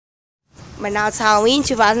Menard's Halloween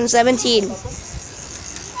 2017.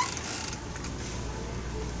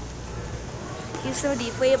 He's so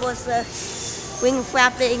deflatable, it's the wing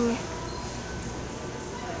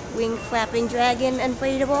flapping dragon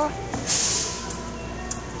inflatable.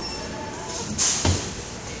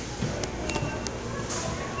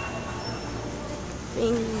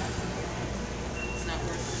 It's not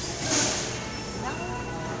worth it.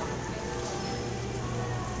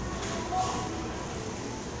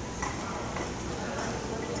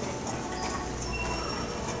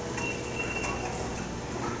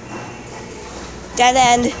 Dead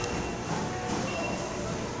end.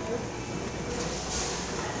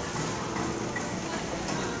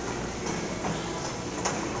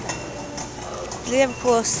 They have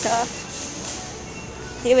cool stuff.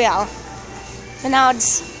 Here we are.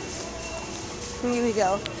 Menards. Here we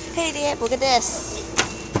go. Hey Dad, look at this.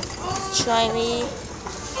 Try me.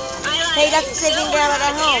 Hey, that's the same thing down at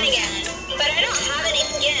home. But I don't have any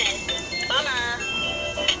skin. Bummer.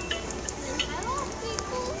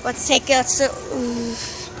 Let's take out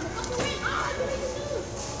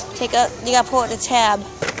you gotta pull out the tab.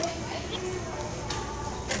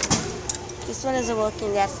 This one isn't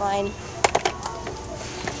working that fine. You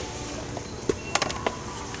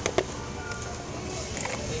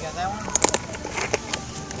got that one?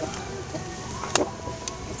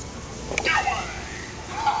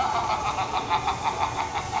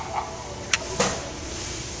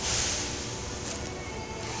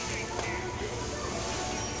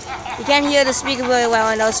 You can't hear the speaker very well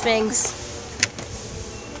on those things.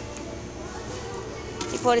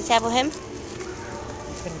 You pull the tab with him?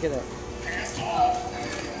 He's gonna get it.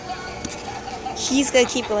 He's gonna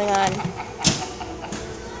keep going on.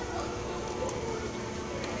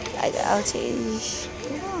 I'll change.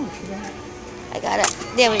 I got it.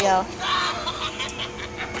 There we go.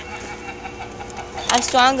 I'm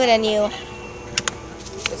stronger than you.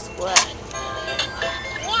 Just what?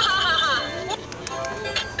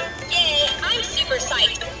 Yay, I'm super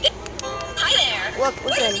psyched. Hi there. Look,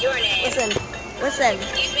 What is your name? listen.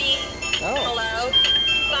 Excuse me? Oh. Hello?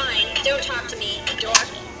 Fine, don't talk to me, dork.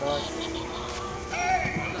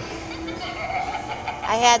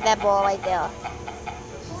 I had that ball right there.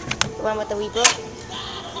 The one with the weeper.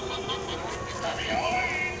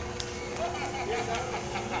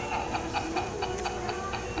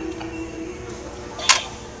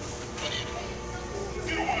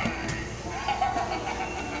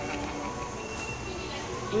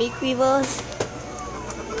 Meat weavers.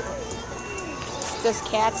 There's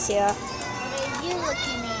cats here. What are you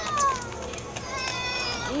looking at?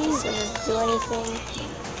 These doesn't do anything.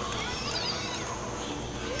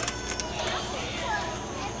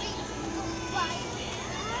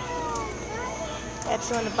 That's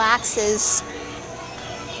one of the boxes.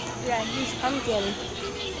 Yeah, huge pumpkin.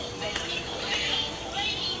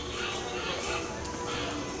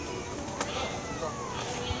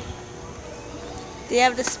 They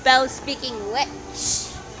have the spell speaking witch.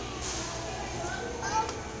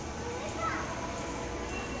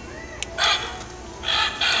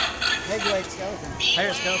 Peg-leg skeleton.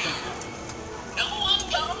 Higher skeleton.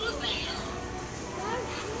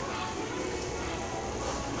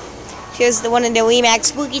 Here's the one in the Remax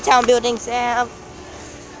Spooky Town buildings they have.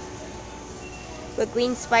 With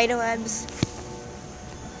green spider webs.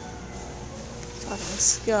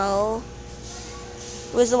 Skull.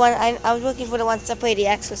 Was the one I was looking for the ones that play The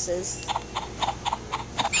Exorcist.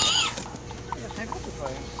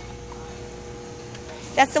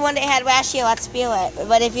 That's the one that had last year at Spirit.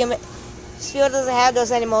 But if you Spirit doesn't have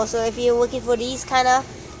those anymore, so if you're looking for these kind of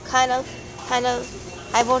high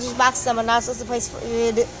voltage boxes, the Menards is the place for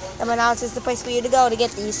you. The Menards is the place for you to go to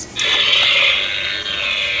get these.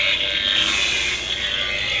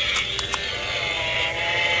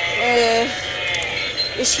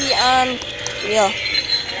 Is she on? Yeah.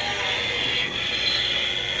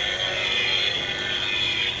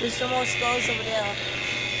 There's some more skulls over there.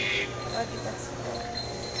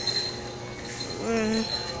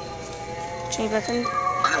 Change button.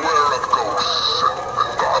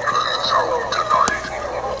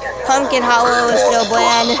 Pumpkin Hollow is still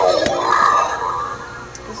bland.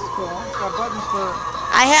 This is cool. It's got buttons for...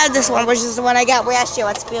 I have this one, which is the one I got last year.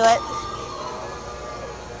 Let's feel it.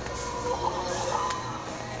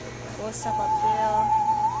 More stuff up there.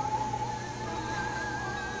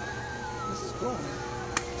 This is cool.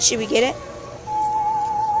 Should we get it?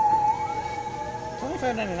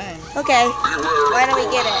 $25.99. Okay. Why don't we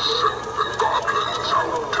get it?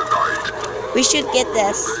 We should get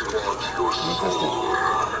this.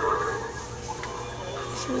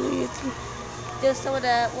 There's some of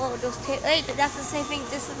the, whoa, those, wait, that's the same thing,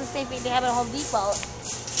 this is the same thing they have at Home Depot.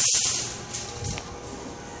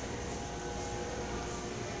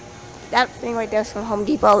 That thing right there is from Home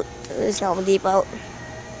Depot. There's no Home Depot.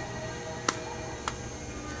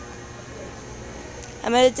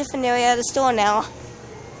 I'm at a different area of the store now.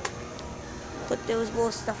 But there was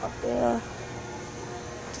more stuff up there.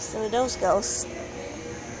 Just some of those girls.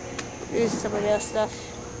 Here's some of their stuff.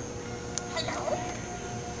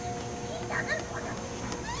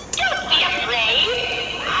 Don't be afraid.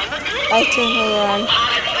 I'm a good I turn her on.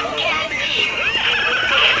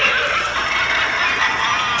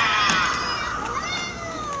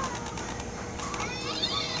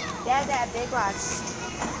 Yeah, they have big ones.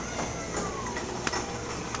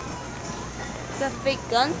 They have big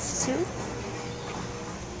guns too.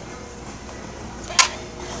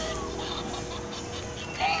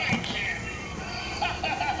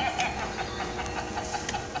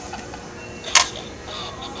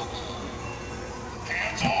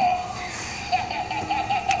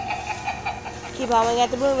 Keep on at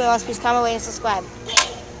the movie. Please comment, rate, and subscribe.